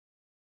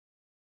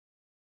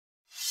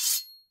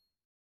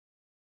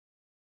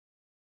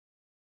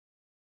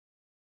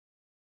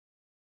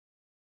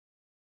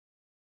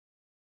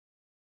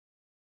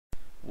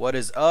What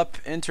is up,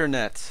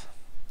 internet?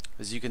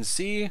 As you can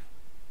see,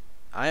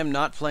 I am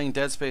not playing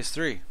Dead Space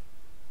 3.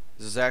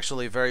 This is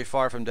actually very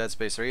far from Dead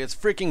Space 3. It's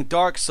freaking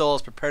Dark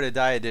Souls Prepare to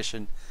Die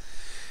edition.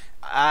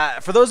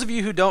 For those of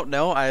you who don't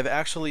know, I've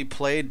actually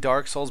played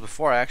Dark Souls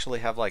before. I actually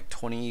have like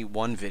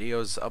 21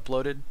 videos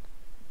uploaded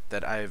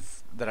that I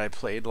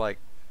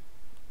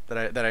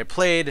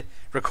played,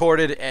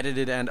 recorded,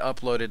 edited, and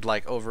uploaded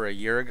like over a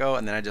year ago,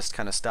 and then I just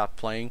kind of stopped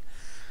playing.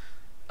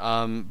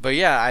 But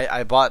yeah,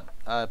 I bought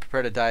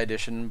Prepare to Die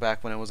edition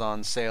back when it was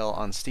on sale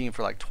on Steam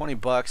for like 20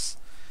 bucks.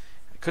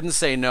 I couldn't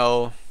say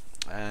no,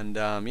 and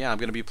yeah, I'm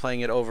gonna be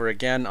playing it over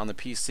again on the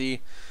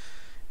PC.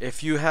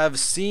 If you have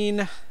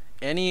seen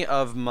any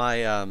of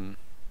my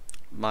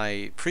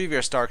my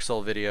previous Dark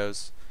Souls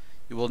videos,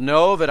 you will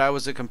know that I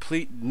was a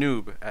complete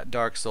noob at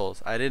Dark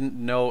Souls. I didn't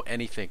know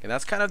anything, and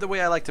that's kind of the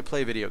way I like to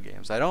play video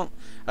games. I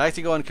like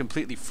to go in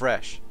completely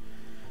fresh.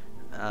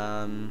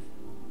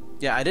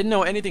 Yeah, I didn't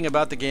know anything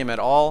about the game at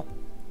all.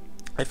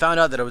 I found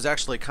out that it was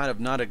actually kind of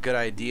not a good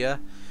idea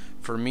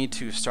for me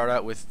to start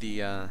out with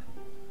the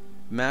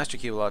master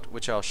key,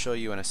 which I'll show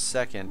you in a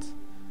second.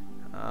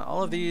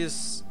 All of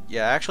these,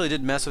 yeah, I actually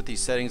did mess with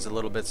these settings a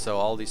little bit, so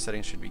all these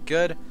settings should be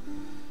good.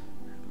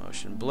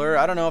 Motion blur,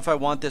 I don't know if I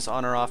want this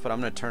on or off, but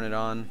I'm going to turn it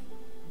on.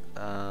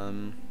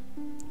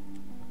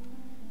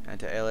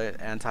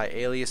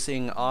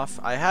 Anti-aliasing off.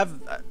 I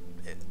have...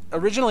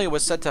 originally it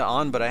was set to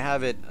on, but I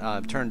have it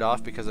turned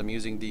off because I'm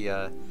using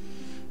the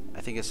I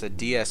think it's a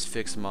DS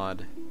Fix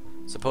mod.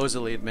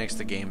 Supposedly it makes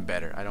the game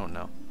better. I don't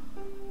know.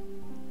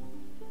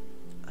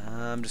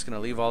 I'm just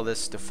gonna leave all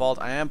this default.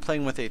 I am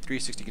playing with a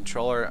 360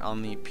 controller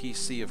on the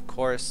PC, of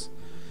course.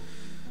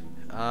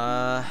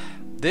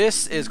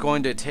 This is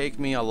going to take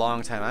me a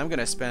long time. I'm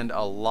gonna spend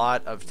a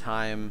lot of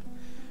time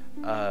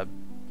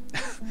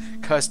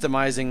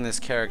customizing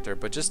this character,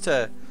 but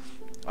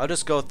I'll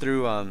just go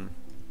through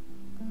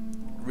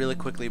really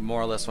quickly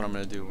more or less what I'm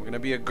going to do. We're going to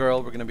be a girl.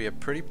 We're going to be a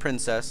pretty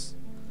princess.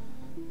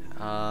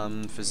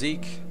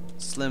 Physique.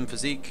 Slim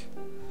physique.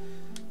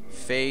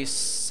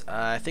 Face.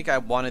 I think I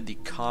wanted the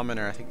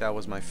commoner. I think that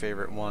was my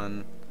favorite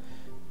one.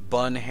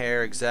 Bun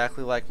hair,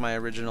 exactly like my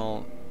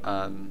original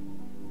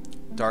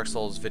Dark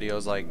Souls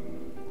videos like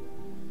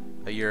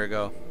a year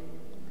ago.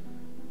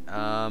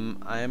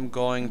 I am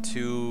going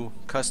to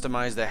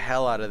customize the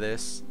hell out of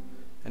this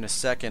in a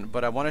second,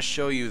 but I want to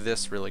show you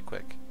this really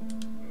quick.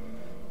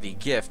 The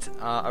gift.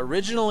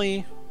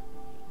 Originally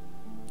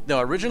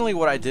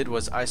what I did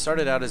was I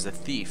started out as a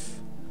thief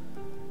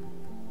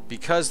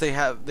because they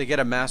get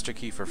a master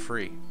key for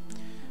free,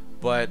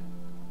 but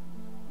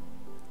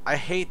I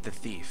hate the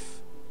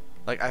thief.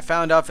 Like, I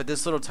found out that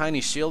this little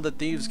tiny shield that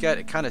thieves get,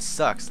 it kind of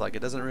sucks. Like, it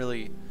doesn't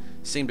really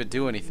seem to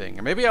do anything,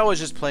 or maybe I was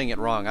just playing it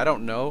wrong. I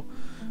don't know,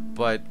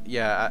 but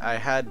yeah, I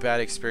had bad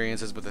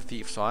experiences with the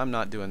thief, so I'm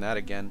not doing that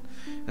again.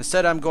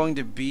 Instead, I'm going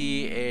to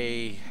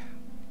be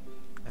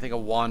I think a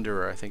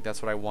wanderer. I think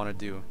that's what I want to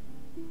do.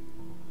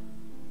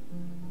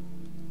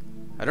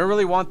 I don't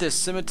really want this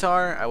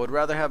scimitar. I would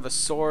rather have a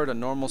sword, a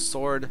normal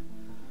sword,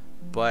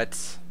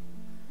 but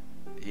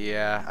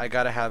yeah, I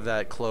gotta have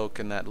that cloak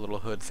and that little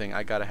hood thing.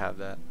 I gotta have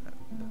that.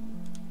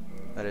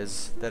 That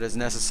is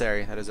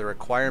necessary. That is a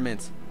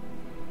requirement.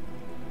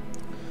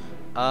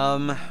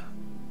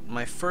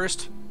 My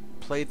first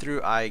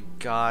playthrough, I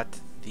got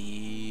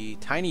the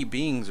Tiny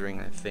Beings ring,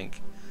 I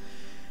think.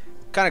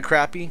 Kind of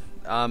crappy.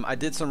 I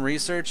did some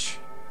research.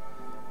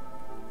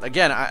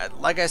 Again,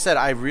 like I said,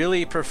 I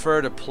really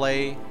prefer to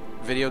play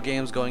video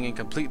games going in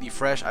completely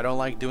fresh. I don't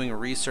like doing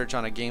research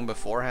on a game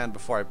beforehand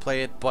before I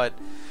play it, but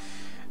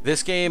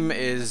this game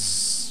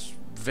is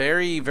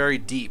very, very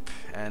deep,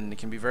 and it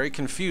can be very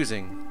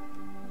confusing.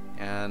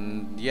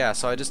 And yeah,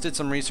 so I just did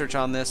some research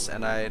on this,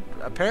 and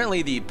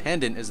apparently the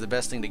pendant is the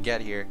best thing to get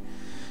here.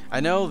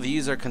 I know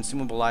these are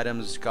consumable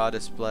items: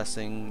 Goddess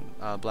Blessing,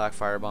 Black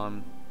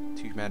Firebomb,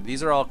 to Humanity.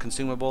 These are all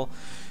consumable.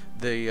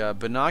 The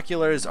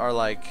binoculars are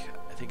like,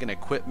 I think, an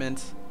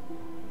equipment.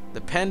 The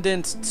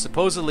pendant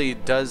supposedly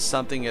does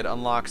something. It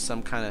unlocks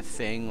some kind of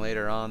thing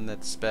later on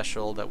that's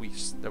special that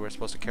we're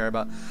supposed to care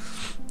about.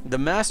 The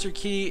master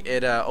key,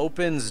 it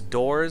opens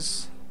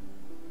doors.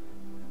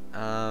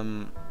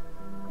 But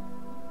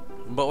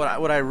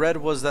what I read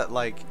was that,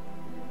 like,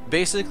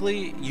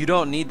 basically you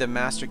don't need the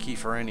master key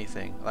for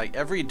anything. Like,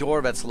 every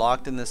door that's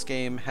locked in this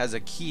game has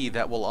a key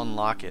that will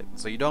unlock it,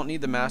 so you don't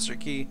need the master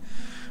key.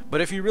 But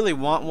if you really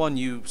want one,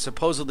 you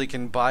supposedly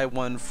can buy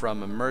one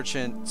from a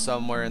merchant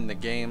somewhere in the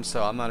game,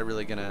 so I'm not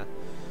really gonna...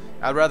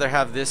 I'd rather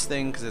have this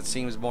thing because it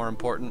seems more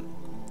important.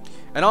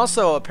 And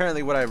also,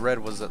 apparently what I read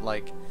was that,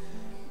 like,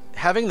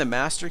 having the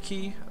master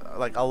key,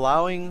 like,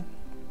 allowing...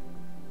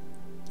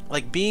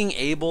 like, being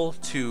able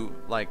to,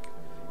 like,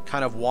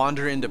 kind of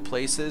wander into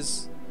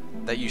places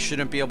that you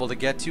shouldn't be able to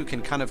get to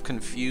can kind of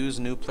confuse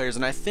new players.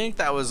 And I think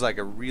that was, like,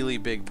 a really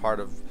big part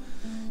of,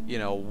 you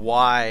know,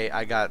 why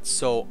I got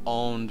so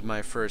owned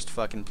my first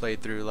fucking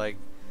playthrough. Like,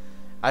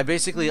 I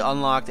basically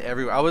unlocked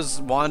everywhere. I was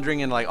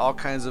wandering in like all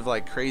kinds of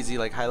like crazy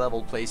like high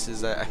level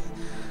places.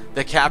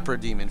 The Capra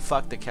Demon,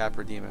 fuck the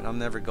Capra Demon. I'm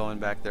never going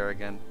back there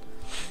again.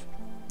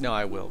 No,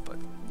 I will, but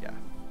yeah.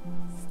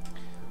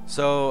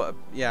 So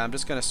yeah, I'm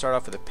just going to start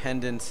off with a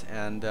pendant,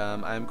 and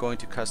I'm going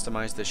to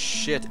customize the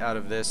shit out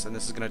of this, and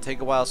this is going to take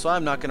a while, so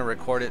I'm not going to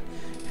record it.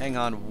 Hang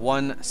on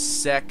 1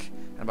 sec,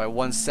 and by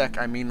 1 sec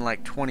I mean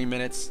like 20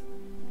 minutes.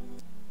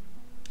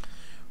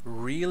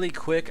 Really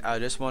quick, I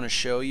just want to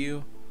show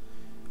you,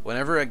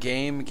 whenever a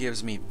game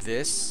gives me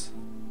this,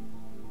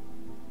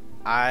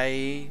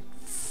 I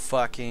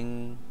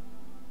fucking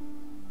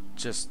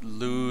just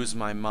lose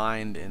my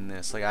mind in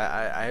this. Like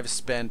I have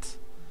spent,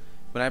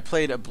 when I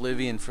played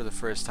Oblivion for the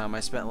first time,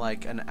 I spent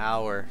like an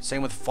hour.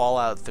 Same with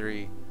Fallout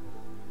 3.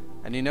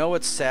 And you know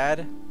what's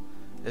sad?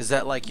 Is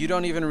that like you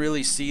don't even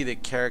really see the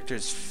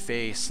character's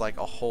face like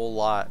a whole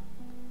lot.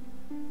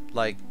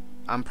 Like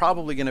I'm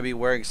probably gonna be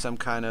wearing some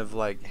kind of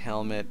like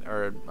helmet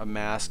or a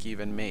mask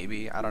even,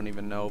 maybe. I don't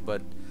even know,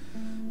 but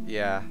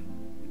yeah.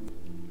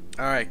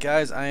 Alright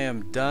guys, I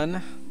am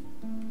done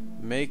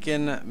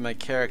making my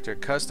character,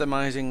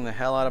 customizing the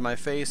hell out of my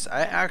face.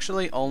 I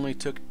actually only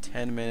took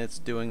 10 minutes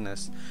doing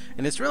this,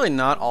 and it's really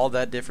not all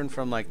that different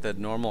from like the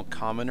normal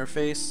commoner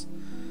face,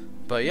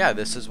 but yeah,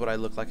 this is what I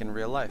look like in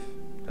real life.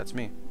 That's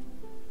me.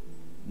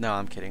 No,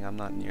 I'm kidding, I'm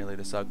not nearly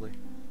this ugly.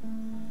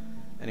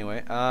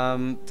 Anyway,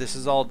 this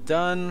is all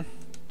done.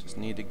 Just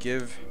need to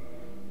give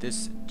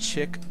this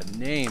chick a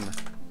name.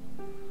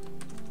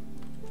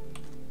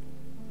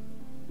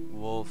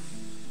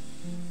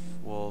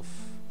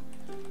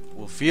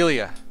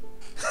 WildWolfElia.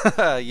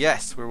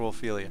 Yes, we're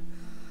WildWolfElia.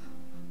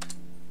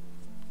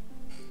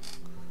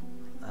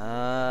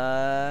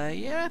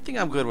 Yeah, I think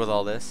I'm good with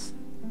all this.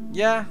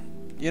 Yeah,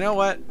 you know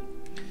what?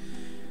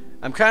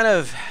 I'm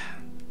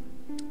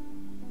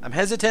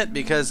hesitant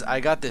because I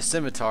got this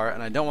scimitar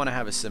and I don't want to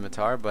have a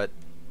scimitar, but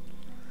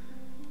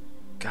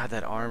God,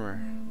 that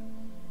armor.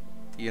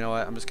 You know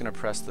what? I'm just gonna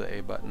press the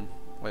A button.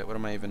 Wait, what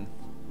am I even?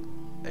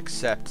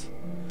 Accept.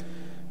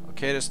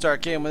 Okay, to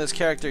start game with this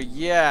character.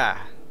 Yeah!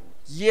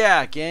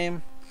 Yeah,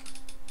 game!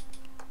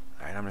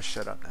 Alright, I'm gonna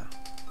shut up now.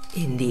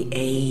 In the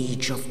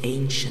age of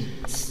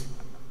ancients,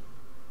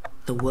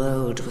 the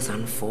world was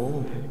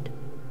unformed,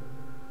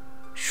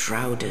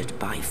 shrouded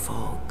by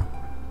fog.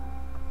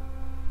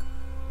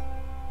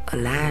 A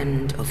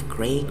land of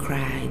grey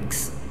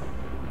crags,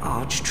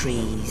 arched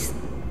trees,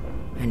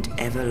 and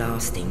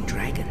everlasting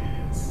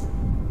dragons.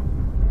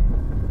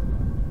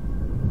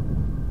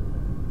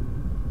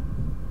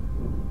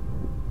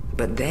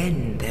 But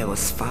then there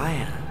was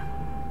fire,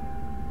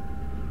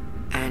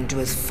 and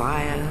with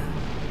fire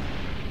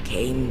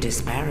came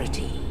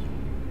disparity.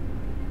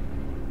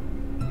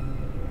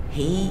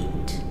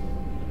 Heat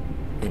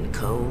and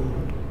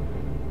cold,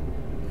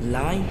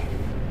 life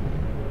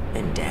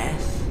and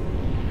death,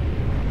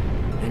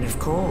 and of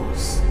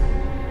course,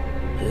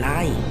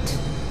 light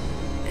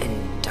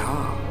and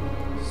dark.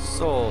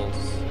 Souls.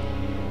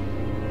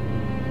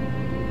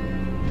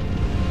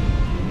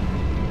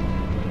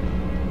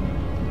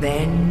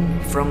 Then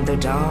from the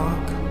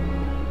dark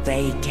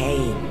they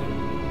came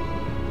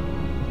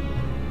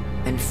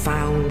and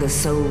found the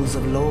souls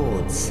of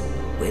lords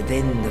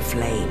within the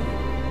flame.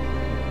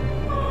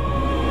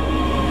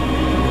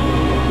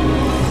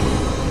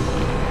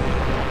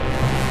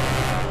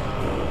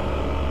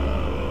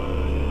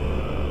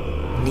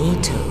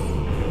 Nito,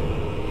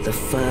 the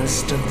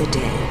first of the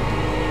dead.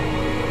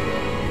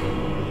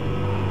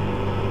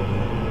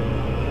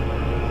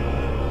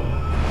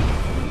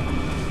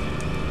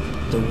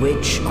 The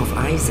Witch of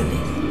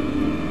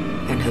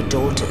ASYLUM and her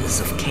daughters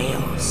of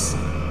chaos.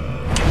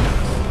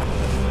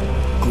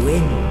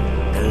 Gwyn,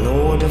 the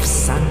Lord of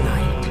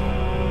Sunlight,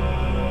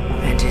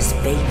 and his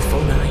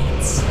faithful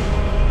knights.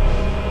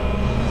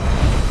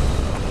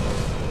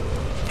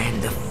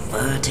 And the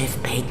furtive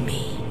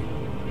pygmy,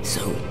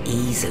 so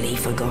easily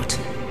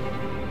forgotten.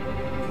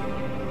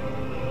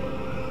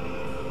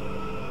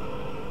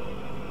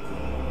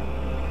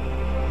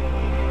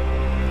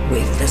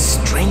 With the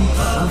strength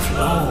of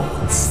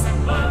lords,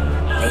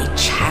 they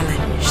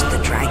challenged the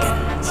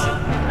dragons.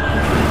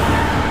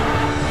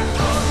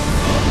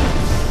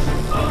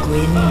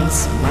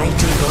 Gwyn's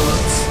mighty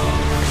lords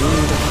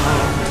peeled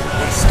apart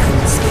their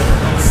stone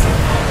skins.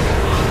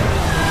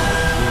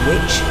 The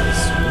witches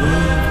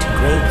weaved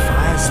great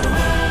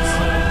firestorms.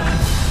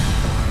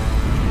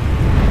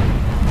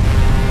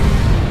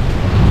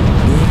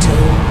 Nito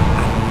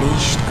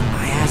unleashed a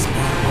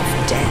miasma of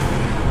death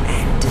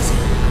and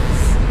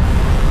disease.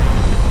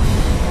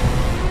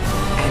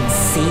 And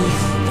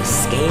Seath, the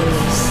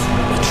scales,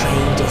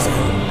 betrayed his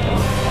own,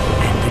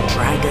 and the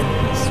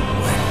dragons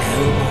were no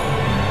more.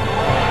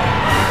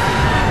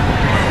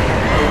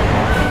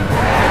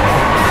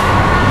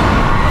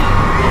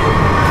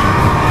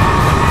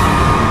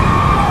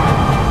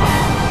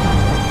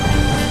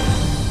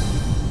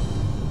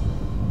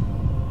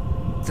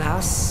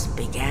 Thus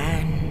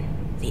began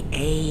the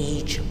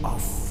Age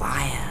of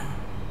Fire.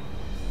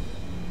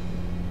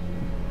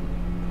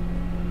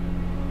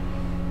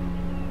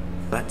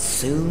 But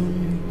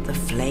soon the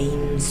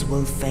flames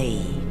will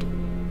fade,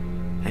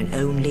 and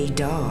only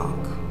dark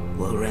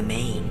will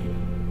remain.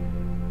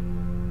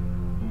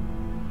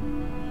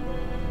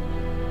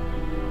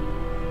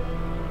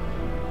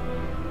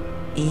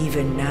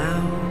 Even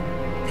now,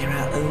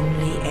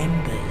 only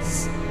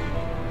embers.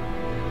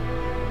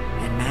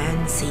 And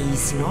man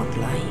sees not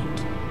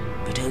light,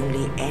 but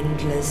only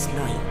endless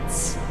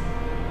nights.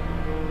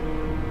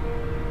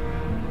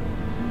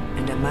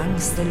 And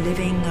amongst the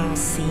living are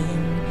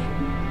seen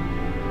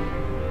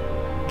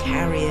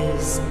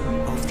carriers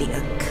of the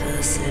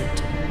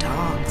accursed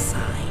dark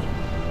side.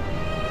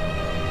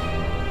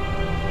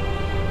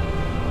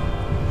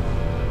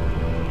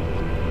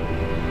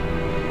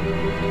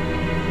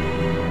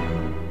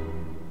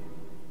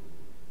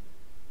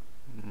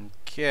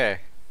 Okay.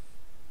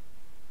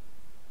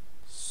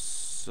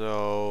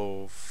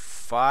 So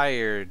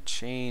fire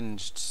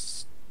changed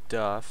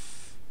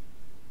stuff.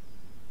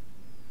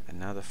 And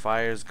now the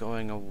fire's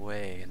going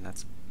away, and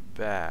that's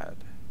bad.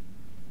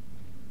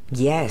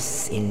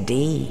 Yes,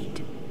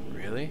 indeed.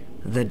 Really?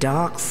 The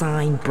dark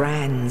sign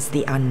brands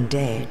the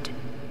undead.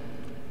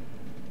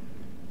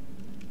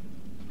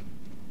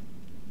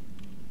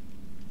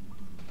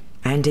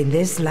 And in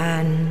this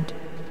land,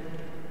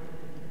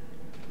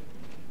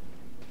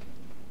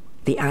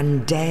 the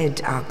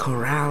undead are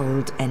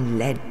corralled and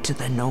led to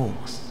the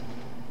north.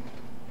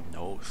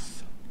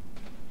 North.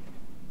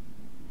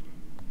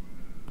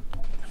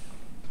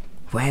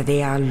 Where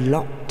they are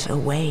locked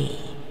away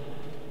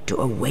to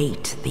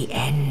await the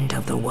end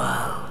of the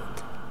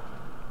world.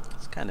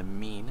 It's kind of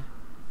mean.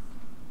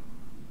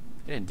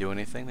 They didn't do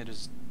anything, they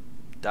just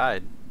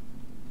died.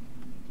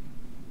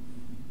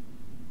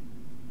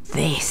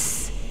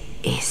 This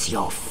is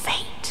your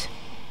fate.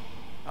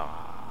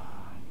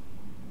 Ah.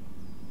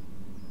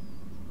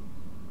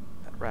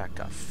 That rat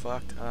got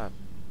fucked up.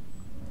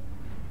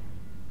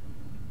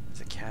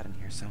 There's a cat in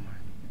here somewhere.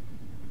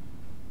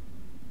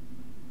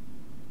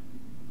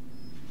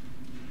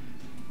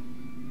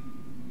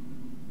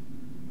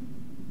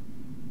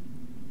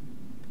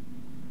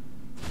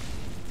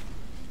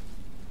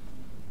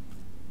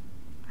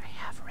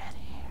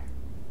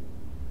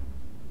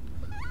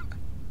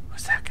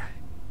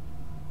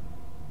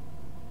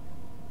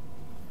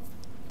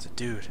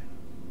 Dude.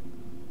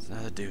 It's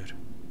another dude.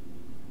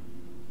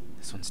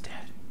 This one's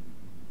dead.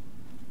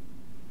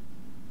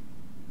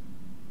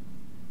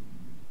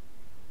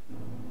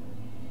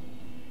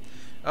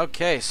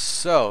 Okay,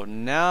 so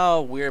now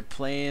we're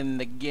playing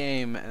the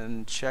game,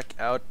 and check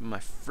out my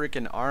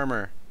freaking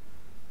armor.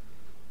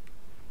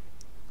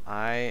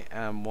 I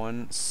am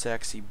one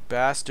sexy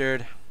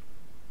bastard.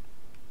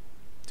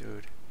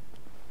 Dude.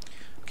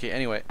 Okay,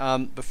 anyway,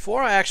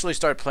 before I actually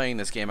start playing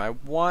this game, I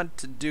want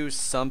to do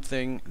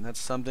something, and that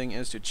something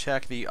is to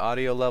check the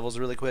audio levels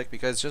really quick,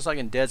 because just like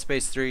in Dead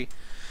Space 3,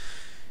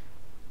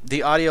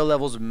 the audio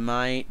levels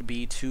might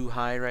be too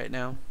high right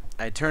now.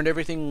 I turned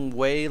everything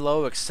way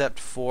low except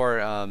for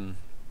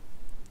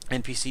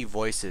NPC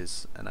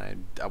voices, and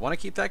I want to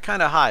keep that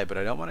kind of high, but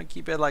I don't want to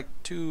keep it like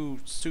too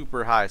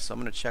super high, so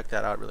I'm going to check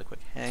that out really quick.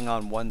 Hang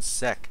on one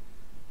sec.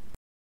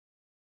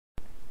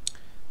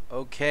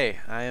 Okay,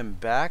 I am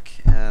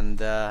back, and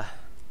yeah,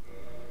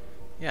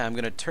 I'm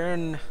gonna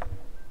turn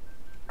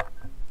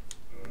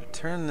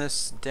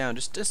this down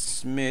just a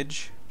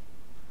smidge.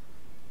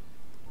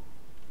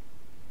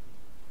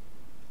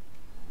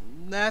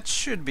 That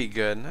should be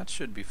good. That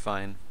should be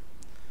fine.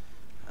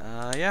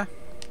 Yeah,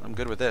 I'm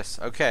good with this.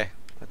 Okay,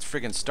 let's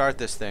friggin' start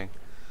this thing.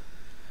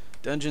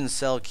 Dungeon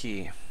cell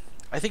key.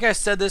 I think I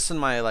said this in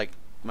my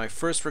my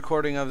first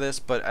recording of this,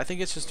 but I think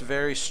it's just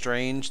very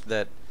strange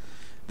that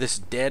this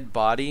dead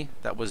body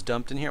that was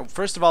dumped in here.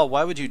 First of all,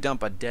 why would you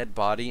dump a dead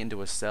body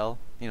into a cell?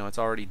 You know, it's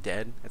already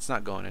dead. It's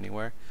not going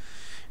anywhere.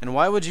 And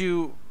why would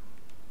you,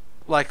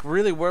 like,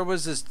 really, where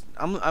was this?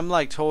 I'm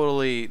like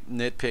totally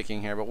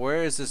nitpicking here, but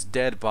where is this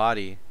dead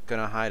body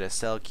gonna hide a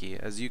cell key?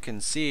 As you can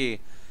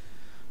see,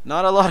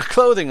 not a lot of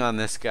clothing on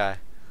this guy.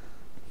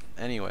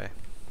 Anyway.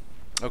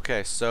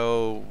 Okay,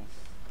 so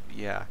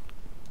yeah.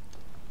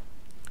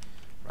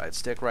 Right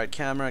stick, right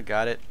camera,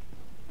 got it.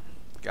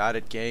 Got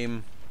it,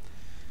 game.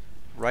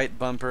 Right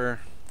bumper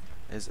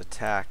is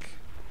attack.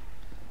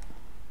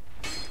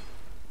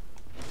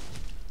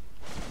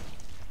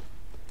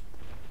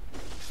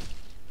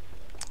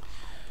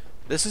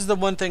 This is the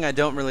one thing I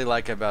don't really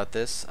like about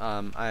this.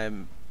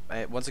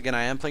 Once again,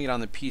 I am playing it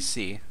on the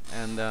PC,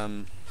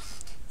 and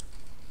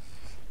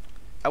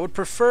I would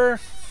prefer,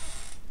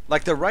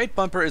 like, the right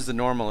bumper is the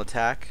normal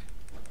attack,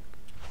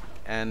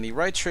 and the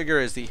right trigger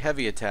is the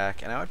heavy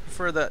attack, and I would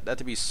prefer that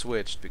to be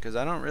switched, because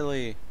I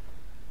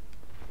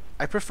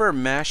prefer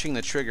mashing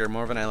the trigger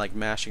more than I like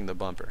mashing the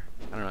bumper.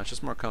 I don't know, it's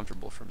just more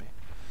comfortable for me.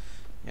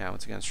 Yeah,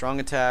 once again, strong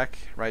attack,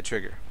 right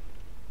trigger.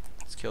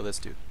 Let's kill this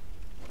dude.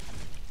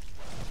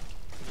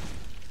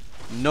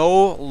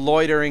 No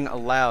loitering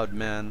allowed,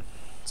 man.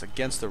 It's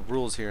against the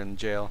rules here in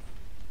jail.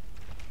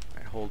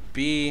 Alright, hold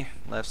B,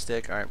 left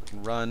stick. Alright, we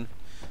can run.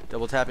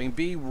 Double tapping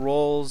B,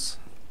 rolls.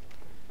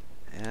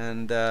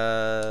 And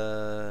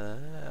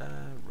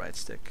right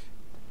stick.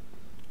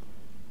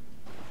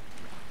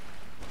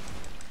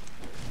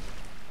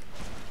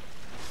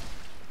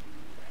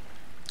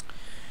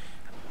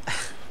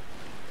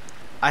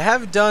 I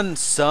have done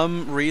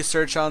some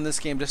research on this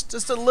game,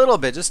 just a little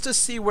bit, just to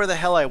see where the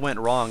hell I went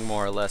wrong,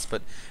 more or less.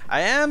 But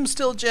I am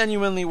still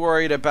genuinely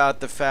worried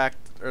about the fact,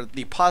 or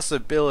the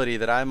possibility,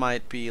 that I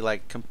might be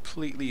like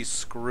completely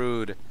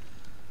screwed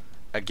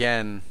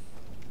again.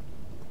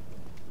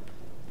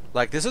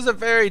 Like, this is a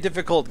very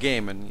difficult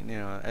game, and you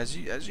know, as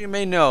you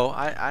may know,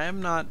 I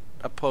am not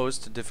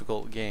opposed to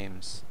difficult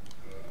games,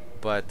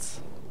 but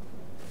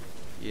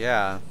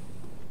yeah.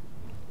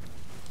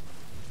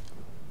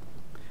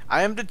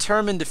 I am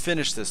determined to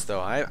finish this, though.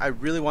 I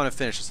really want to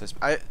finish this.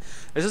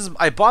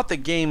 I bought the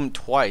game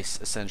twice,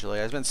 essentially.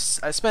 I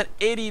spent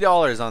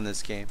 $80 on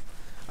this game.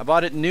 I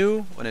bought it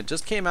new when it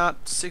just came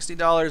out,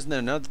 $60, and then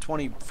another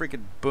 20.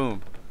 Freaking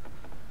boom.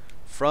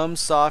 From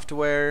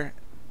Software.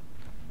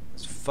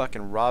 It's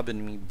fucking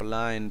robbing me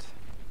blind.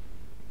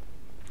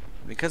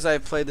 Because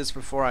I've played this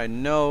before, I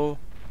know.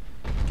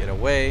 Get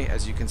away.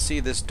 As you can see,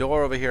 this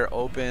door over here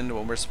opened.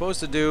 What we're supposed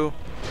to do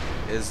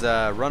is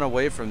run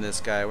away from this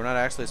guy. We're not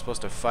actually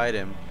supposed to fight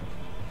him.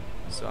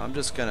 So I'm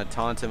just gonna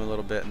taunt him a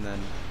little bit and then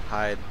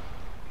hide.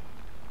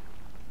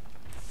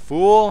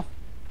 Fool!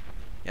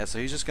 Yeah, so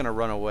he's just gonna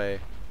run away.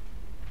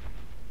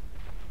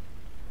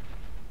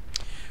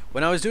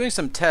 When I was doing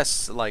some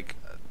tests, like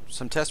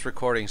some test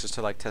recordings just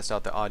to like test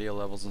out the audio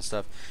levels and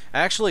stuff, I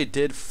actually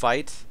did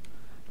fight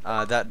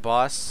that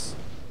boss.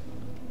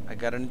 I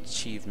got an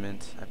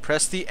achievement. I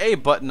pressed the A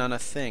button on a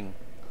thing.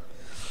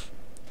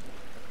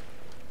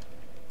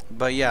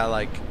 But yeah,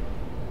 like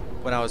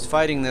when I was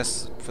fighting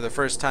this for the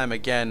first time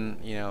again,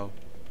 you know,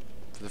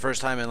 for the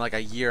first time in like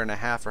a year and a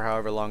half or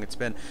however long it's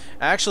been,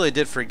 I actually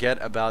did forget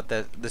about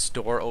this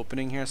door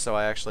opening here, so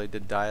I actually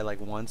did die like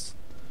once.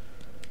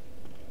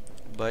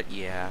 But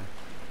yeah.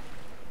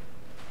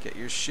 Get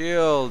your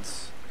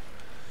shields.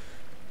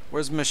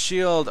 Where's my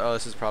shield? Oh,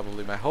 this is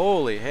probably my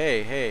holy.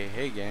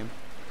 Hey game.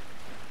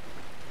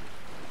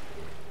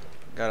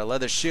 Got a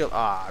leather shield.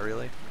 Ah,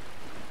 really?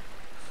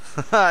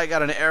 I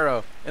got an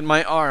arrow in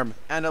my arm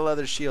and a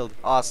leather shield.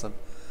 Awesome.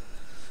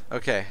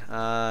 Okay,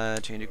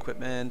 change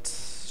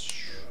equipment.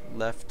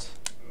 Left.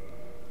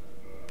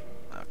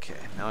 Okay,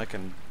 now I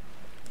can...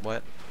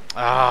 What?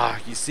 Ah,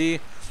 you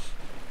see?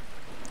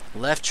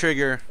 Left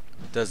trigger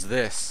does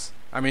this.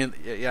 I mean,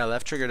 yeah,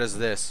 left trigger does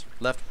this.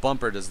 Left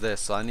bumper does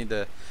this. So I need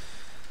to...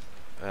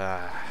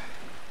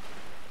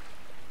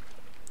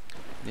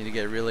 need to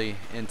get really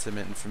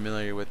intimate and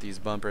familiar with these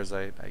bumpers,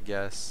 I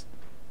guess.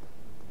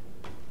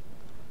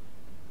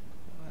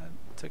 That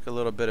took a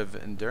little bit of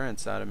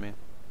endurance out of me.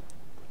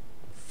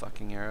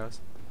 Fucking arrows.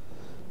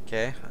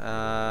 Okay,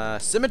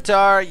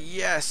 scimitar,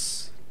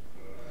 yes!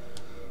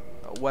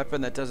 A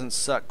weapon that doesn't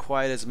suck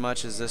quite as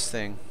much as this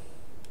thing.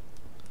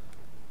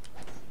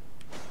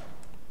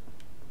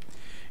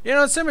 You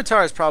know,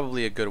 scimitar is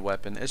probably a good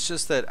weapon. It's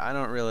just that I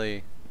don't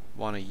really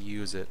want to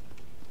use it.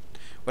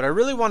 What I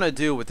really want to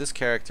do with this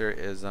character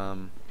is,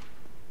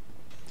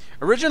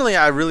 originally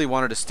I really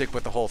wanted to stick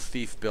with the whole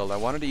thief build. I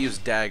wanted to use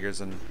daggers,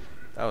 and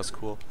that was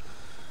cool.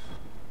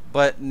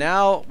 But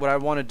now what I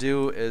want to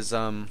do is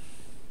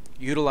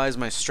utilize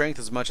my strength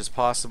as much as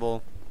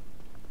possible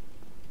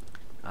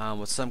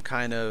with some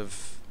kind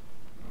of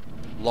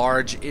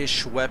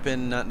large-ish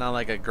weapon, not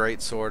like a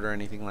great sword or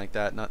anything like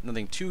that.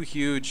 Nothing too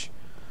huge.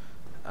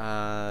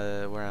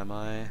 Where am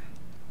I?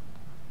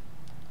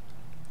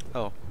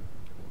 Oh.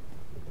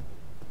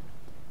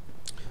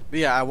 But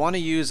yeah, I want to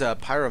use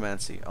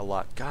pyromancy a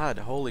lot. God,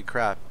 holy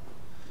crap!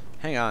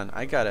 Hang on,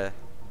 I gotta.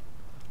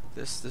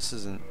 This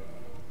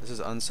is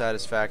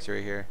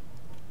unsatisfactory here.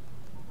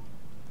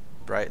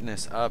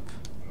 Brightness up.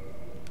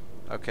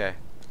 Okay.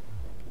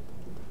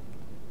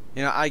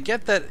 You know, I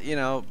get that. You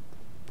know,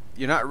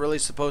 you're not really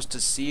supposed to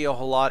see a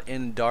whole lot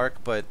in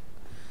dark, but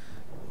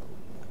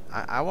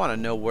I want to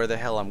know where the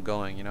hell I'm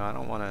going. You know, I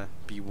don't want to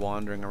be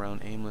wandering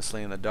around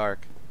aimlessly in the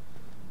dark.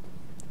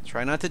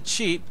 Try not to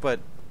cheat,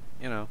 but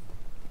you know.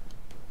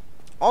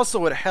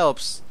 Also, it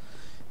helps,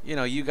 you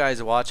know, you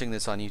guys watching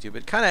this on YouTube,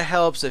 it kind of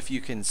helps if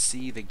you can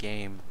see the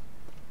game.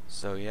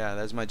 So yeah,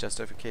 that's my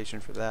justification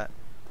for that.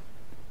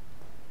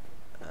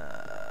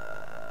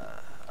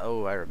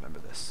 Oh, I remember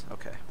this.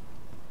 Okay.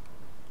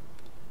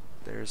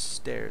 There's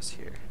stairs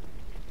here.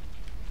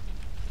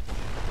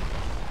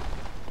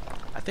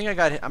 I think I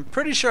got hit. I'm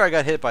pretty sure I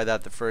got hit by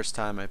that the first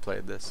time I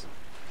played this.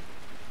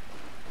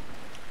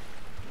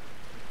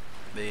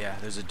 But yeah,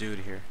 there's a dude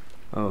here.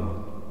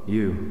 Oh,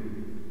 you.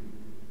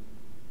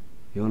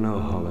 You're no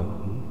hollow.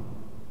 Hmm?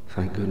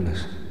 Thank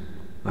goodness.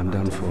 I'm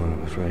done for,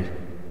 I'm afraid.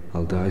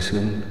 I'll die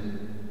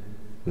soon,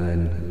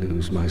 then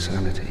lose my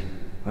sanity.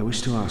 I wish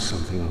to ask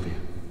something of you.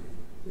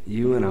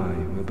 You and I,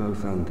 we're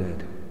both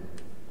undead.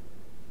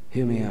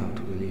 Hear me out,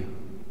 will you?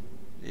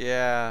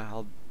 Yeah,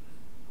 I'll...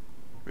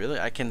 Really?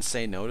 I can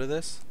say no to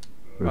this?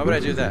 Why would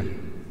I do that?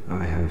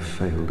 I have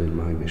failed in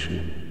my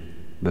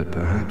mission, but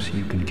perhaps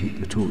you can keep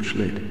the torch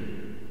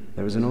lit.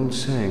 There is an old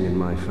saying in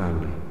my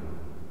family.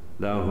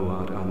 Thou who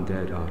art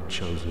undead art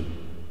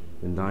chosen.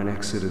 In thine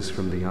exodus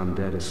from the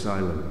undead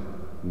asylum,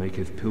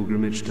 maketh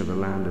pilgrimage to the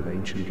land of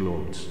ancient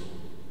lords.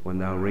 When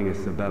thou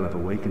ringeth the bell of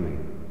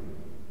awakening,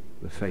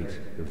 The fate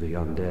of the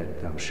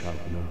undead thou shalt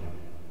know.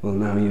 Well,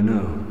 now you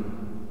know.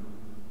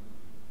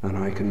 And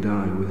I can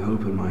die with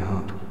hope in my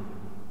heart.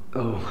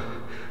 Oh,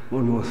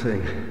 one more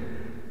thing.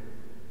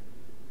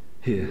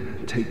 Here,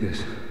 take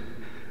this.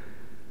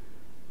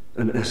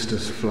 An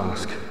Estus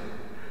flask.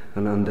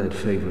 An undead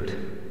favorite.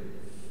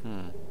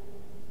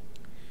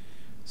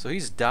 So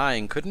he's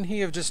dying. Couldn't he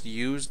have just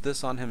used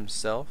this on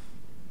himself?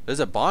 There's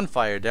a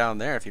bonfire down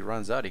there. If he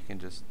runs out, he can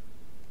just...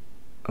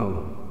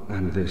 Oh,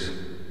 and this.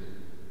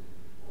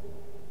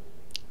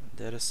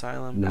 Dead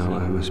Asylum. Now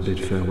I must bid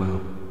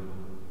farewell.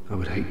 I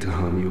would hate to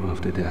harm you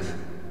after death.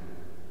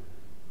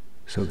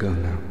 So go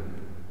now,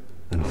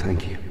 and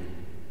thank you.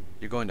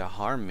 You're going to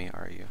harm me,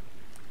 are you?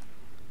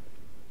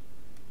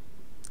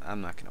 I'm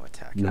not going to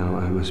attack you. Now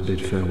I must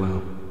bid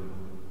farewell.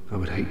 I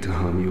would hate to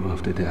harm you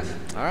after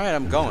death. Alright,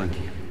 I'm going.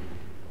 Thank you.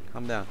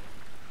 Calm down.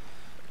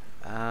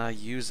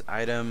 Use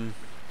item.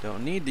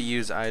 Don't need to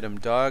use item,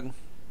 dog.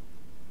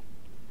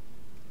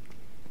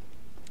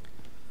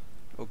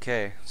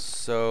 Okay,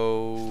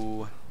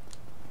 so...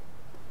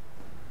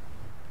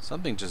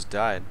 something just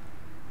died.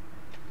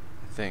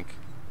 I think.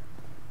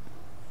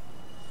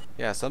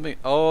 Yeah, something...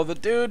 oh, the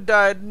dude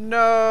died!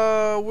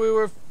 No! We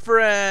were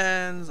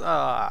friends!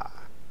 Ah!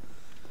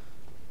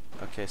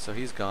 Okay, so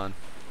he's gone.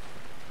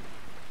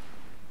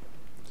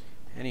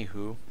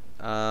 Anywho.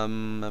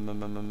 I'm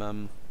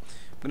gonna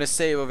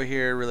save over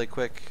here really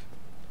quick.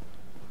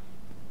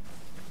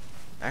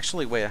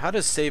 Actually, wait, how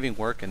does saving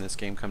work in this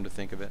game, come to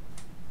think of it?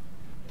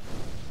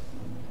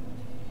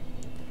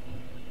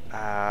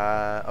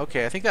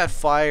 Okay, I think that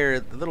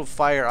the little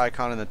fire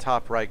icon in the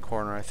top right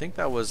corner, I think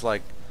that was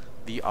like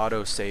the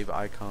auto-save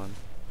icon.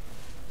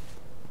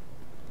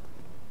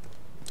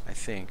 I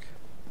think.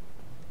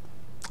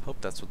 Hope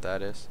that's what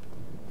that is.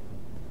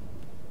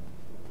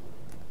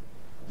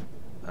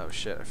 Oh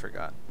shit, I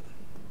forgot.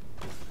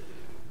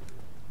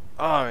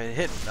 Oh, it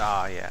hit.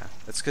 Oh, yeah.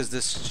 That's because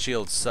this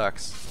shield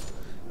sucks.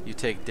 You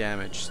take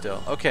damage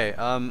still. Okay,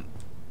 I'm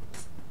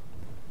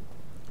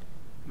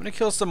gonna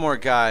kill some more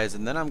guys,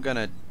 and then I'm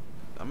gonna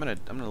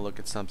look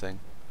at something.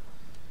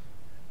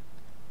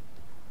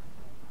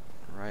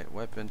 Right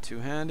weapon,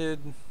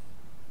 two-handed.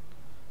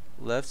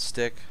 Left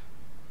stick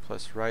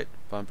plus right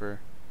bumper.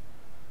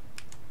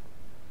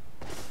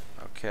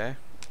 Okay.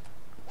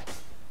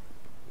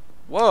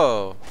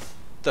 Whoa!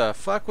 The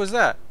fuck was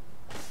that?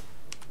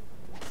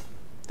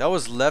 That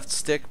was left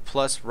stick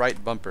plus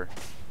right bumper.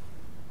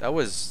 That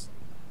was...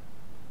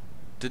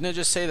 didn't it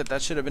just say that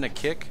that should have been a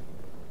kick?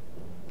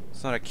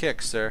 It's not a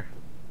kick, sir.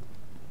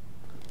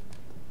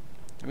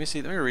 Let me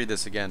see. Let me read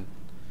this again.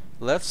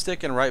 Left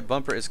stick and right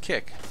bumper is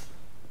kick.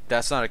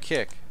 That's not a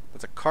kick.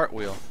 That's a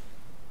cartwheel.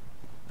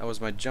 That was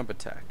my jump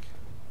attack.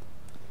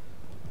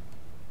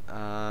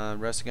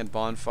 Resting at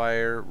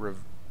bonfire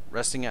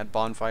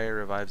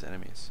revives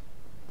enemies.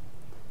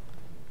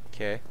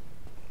 Okay,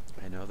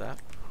 I know that.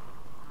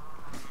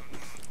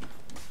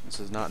 This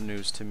is not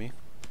news to me.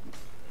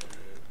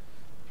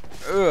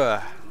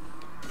 Ugh.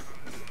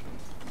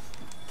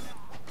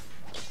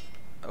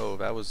 Oh,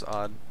 that was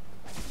odd.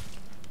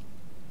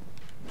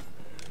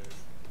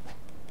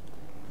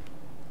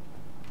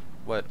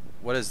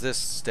 What is this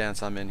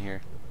stance I'm in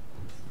here?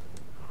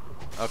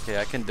 Okay,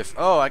 I can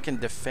I can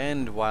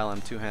defend while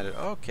I'm two-handed.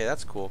 Okay,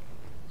 that's cool.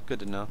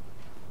 Good to know.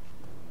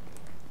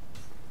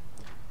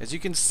 As you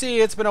can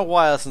see, it's been a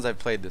while since I've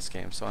played this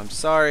game, so I'm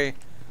sorry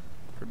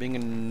for being a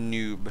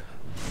noob.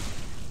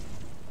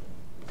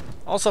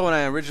 Also, when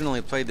I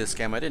originally played this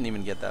game, I didn't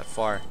even get that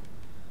far.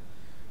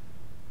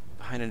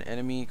 Behind an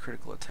enemy,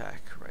 critical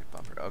attack, right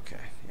bumper. Okay,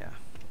 yeah.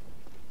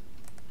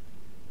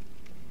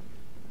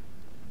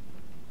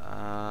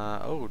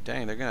 Oh,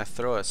 dang, they're gonna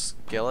throw a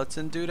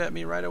skeleton dude at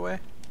me right away?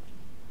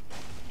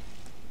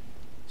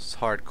 It's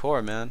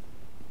hardcore, man.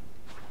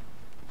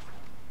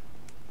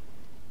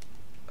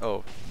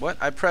 Oh, what?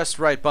 I pressed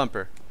right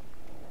bumper.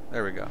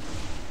 There we go.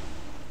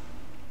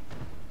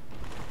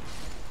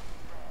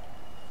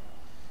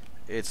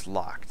 It's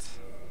locked.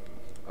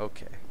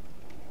 Okay.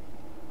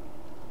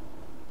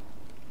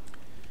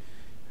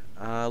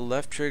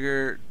 Left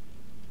trigger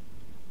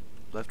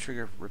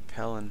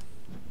repelling.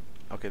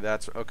 Okay,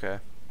 that's okay.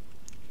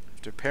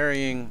 After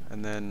parrying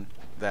and then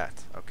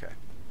that. Okay.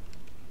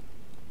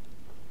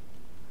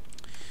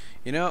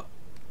 You know,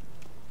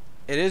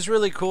 it is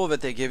really cool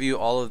that they give you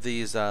all of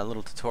these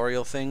little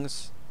tutorial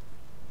things,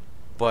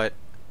 but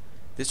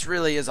this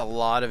really is a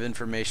lot of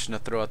information to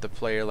throw at the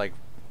player, like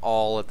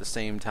all at the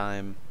same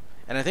time.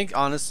 And I think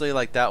honestly,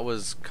 like, that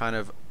was kind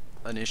of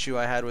an issue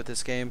I had with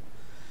this game.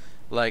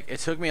 Like, it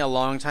took me a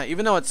long time,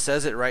 even though it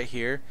says it right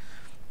here,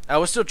 I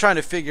was still trying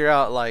to figure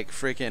out like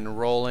freaking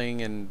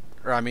rolling and,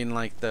 or I mean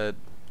like the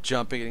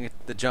jumping,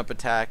 the jump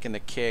attack and the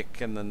kick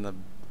and then the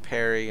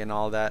parry and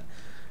all that.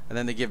 And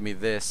then they give me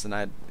this,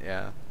 and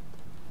yeah.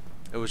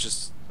 It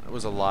was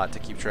a lot to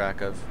keep track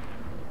of.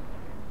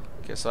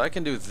 Okay, so I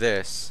can do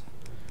this.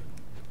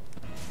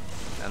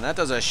 And that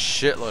does a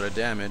shitload of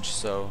damage,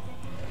 so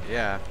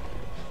yeah.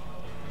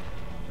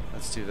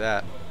 Let's do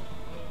that.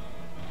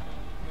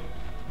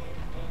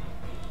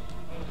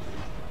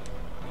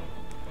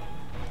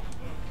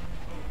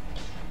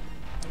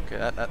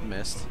 Okay, that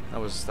missed.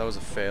 That was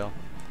a fail.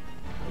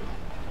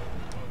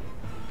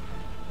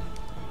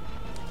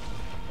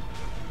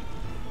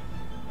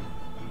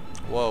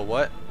 Whoa,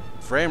 what?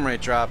 Frame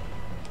rate drop.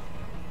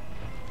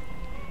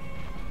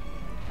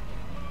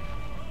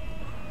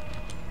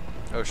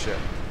 Oh shit.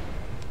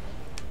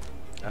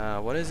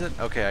 What is it?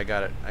 Okay, I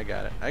got it. I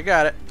got it. I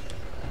got it.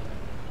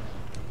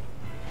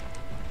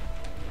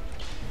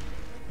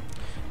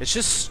 It's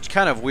just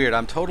kind of weird.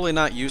 I'm totally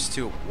not used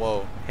to...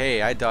 Whoa.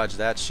 Hey, I dodged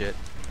that shit.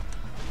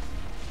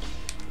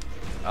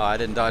 Oh, I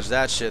didn't dodge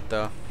that shit,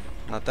 though.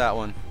 Not that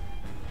one.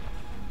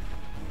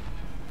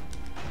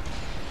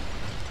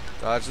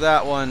 Dodge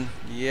that one.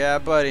 Yeah,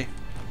 buddy.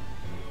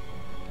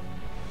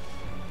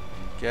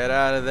 Get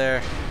out of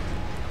there.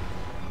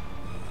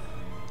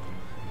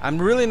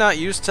 I'm really not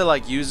used to,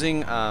 like,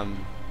 using the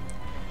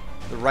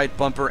right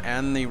bumper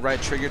and the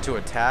right trigger to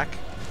attack.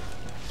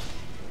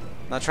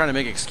 Not trying to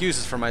make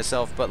excuses for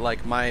myself, but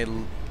like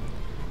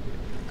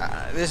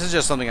this is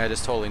just something I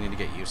just totally need to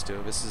get used to.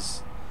 This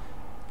is,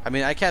 I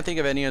mean, I can't think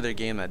of any other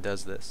game that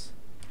does this.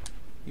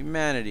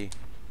 Humanity,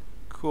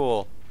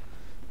 cool.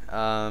 Where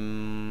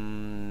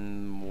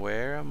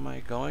am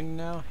I going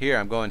now? Here,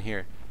 I'm going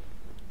here.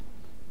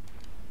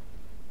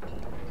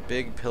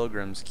 Big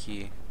Pilgrim's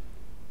Key.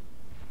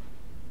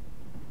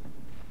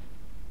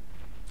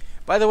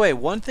 By the way,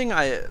 one thing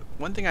I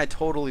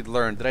totally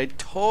learned that I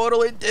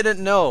totally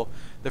didn't know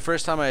the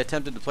first time I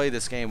attempted to play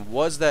this game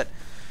was that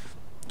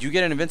you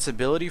get an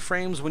invincibility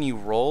frames when you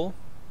roll.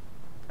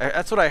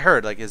 That's what I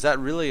heard. Like, is that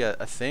really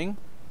a thing?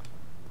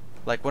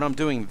 Like, when I'm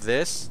doing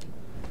this,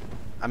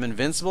 I'm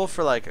invincible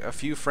for like a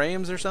few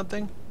frames or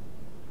something?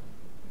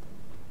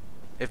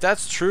 If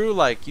that's true,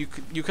 like, you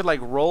could like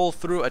roll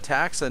through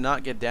attacks and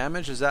not get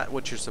damaged. Is that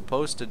what you're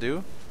supposed to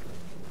do?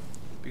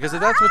 Because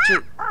if that's what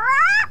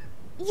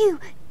you're...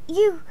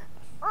 You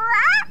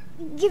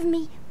give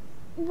me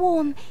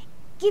warm,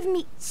 give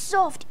me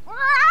soft.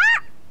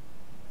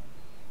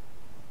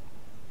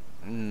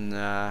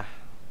 Nah, I'm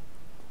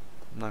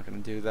not gonna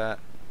do that.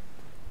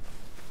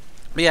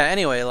 But yeah,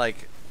 anyway,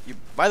 like,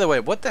 by the way,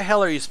 what the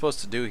hell are you supposed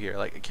to do here?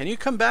 Like, can you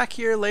come back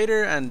here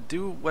later and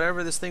do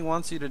whatever this thing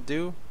wants you to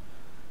do?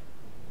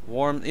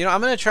 Warm, you know,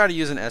 I'm gonna try to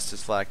use an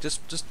Estus flask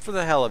just for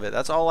the hell of it.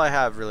 That's all I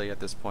have really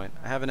at this point.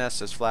 I have an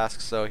Estus flask,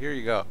 so here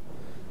you go.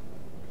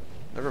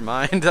 Never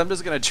mind. I'm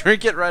just gonna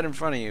drink it right in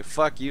front of you.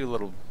 Fuck you,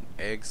 little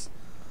eggs.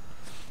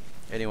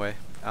 Anyway,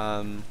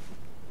 yeah,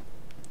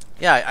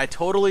 I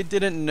totally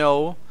didn't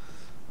know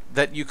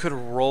that you could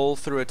roll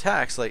through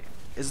attacks. Like,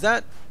 is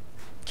that...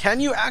 Can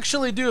you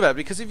actually do that?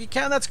 Because if you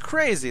can, that's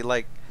crazy.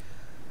 Like,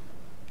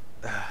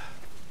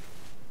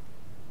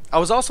 I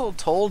was also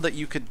told that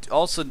you could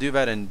also do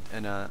that in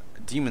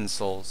Demon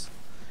Souls,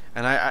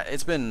 and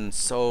it's been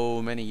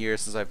so many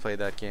years since I played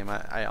that game.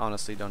 I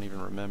honestly don't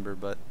even remember,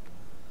 but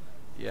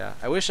yeah,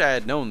 I wish I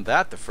had known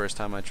that the first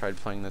time I tried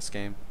playing this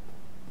game.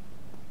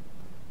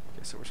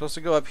 Okay, so we're supposed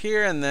to go up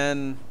here, and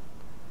then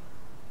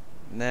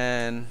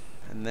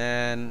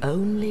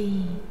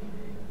Only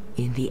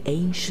in the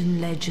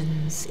ancient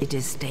legends it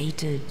is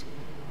stated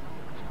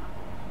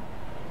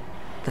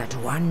that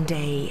one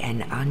day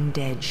an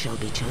undead shall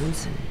be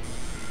chosen.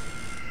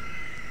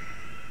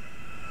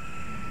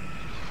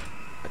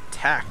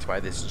 Attacked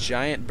by this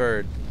giant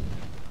bird.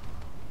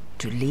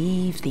 To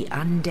leave the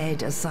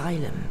undead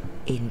asylum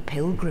in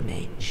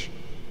pilgrimage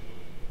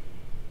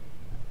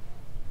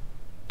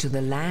to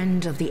the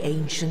land of the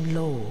ancient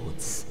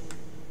lords.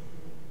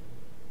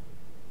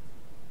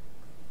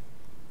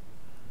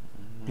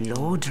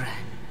 Lordran.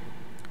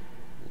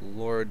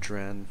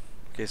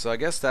 Okay, so I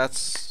guess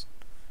that's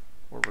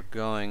where we're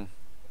going.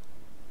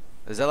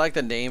 Is that like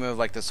the name of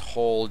like this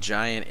whole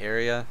giant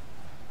area?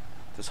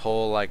 This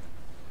whole like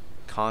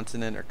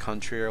continent or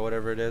country or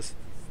whatever it is?